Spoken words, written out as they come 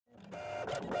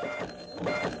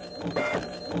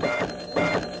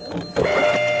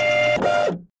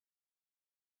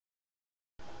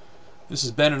This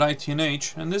is Ben at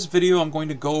IT&H, and in this video I'm going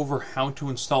to go over how to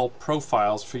install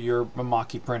profiles for your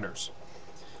Mimaki printers.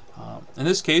 In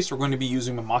this case we're going to be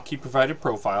using Mimaki provided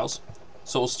profiles,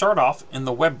 so we'll start off in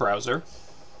the web browser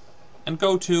and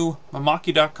go to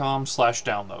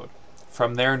mimaki.com/download.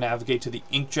 From there navigate to the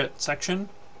inkjet section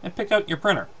and pick out your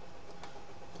printer.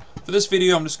 For this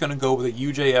video I'm just going to go with a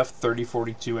UJF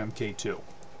 3042 MK2.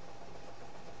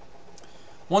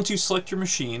 Once you select your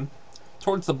machine,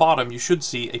 towards the bottom you should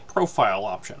see a profile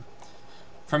option.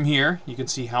 From here you can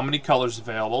see how many colors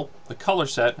available, the color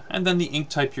set, and then the ink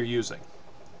type you're using.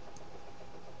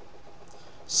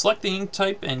 Select the ink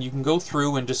type and you can go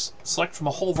through and just select from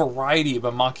a whole variety of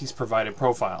Mimaki's provided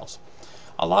profiles.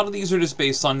 A lot of these are just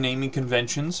based on naming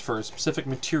conventions for specific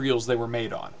materials they were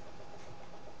made on.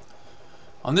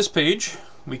 On this page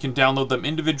we can download them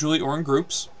individually or in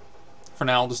groups. For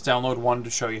now I'll just download one to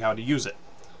show you how to use it.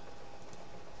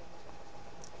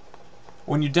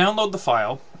 When you download the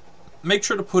file, make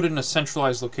sure to put it in a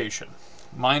centralized location.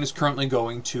 Mine is currently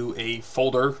going to a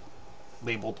folder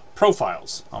labeled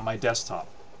Profiles on my desktop.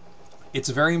 It's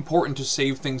very important to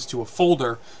save things to a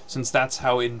folder since that's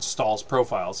how it installs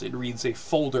profiles. It reads a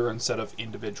folder instead of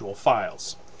individual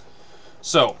files.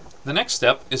 So, the next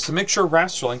step is to make sure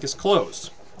Rasterlink is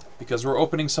closed because we're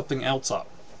opening something else up.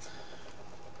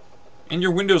 In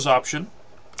your Windows option,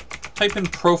 type in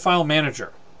Profile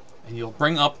Manager and you'll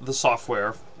bring up the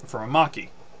software for Mimaki.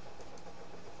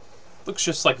 Looks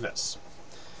just like this.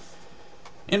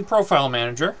 In Profile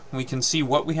Manager, we can see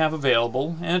what we have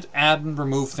available and add and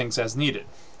remove things as needed.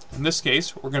 In this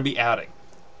case, we're going to be adding.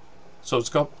 So let's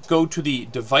go to the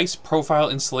Device Profile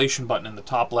Installation button in the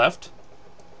top left.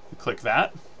 We click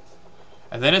that,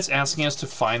 and then it's asking us to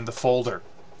find the folder.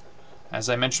 As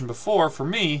I mentioned before, for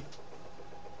me,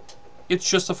 it's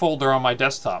just a folder on my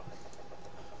desktop.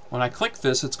 When I click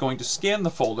this, it's going to scan the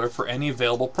folder for any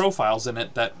available profiles in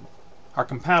it that are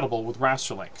compatible with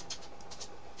Rasterlink.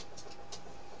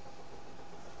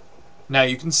 Now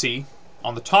you can see,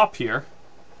 on the top here,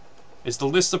 is the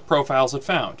list of profiles it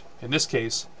found. In this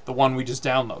case, the one we just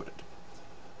downloaded.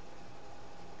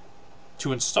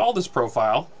 To install this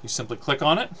profile, you simply click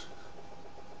on it,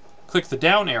 click the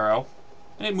down arrow,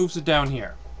 and it moves it down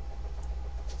here.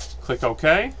 Click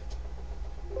OK,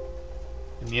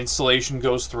 and the installation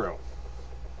goes through.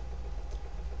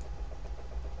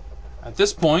 At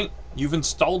this point, you've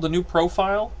installed a new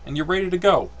profile and you're ready to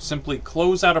go. Simply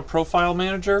close out of Profile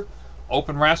Manager,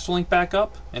 open Rasterlink back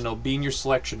up, and it'll be in your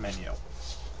selection menu.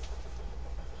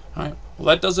 Alright, well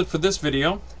that does it for this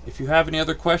video. If you have any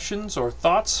other questions or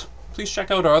thoughts, please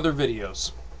check out our other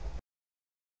videos.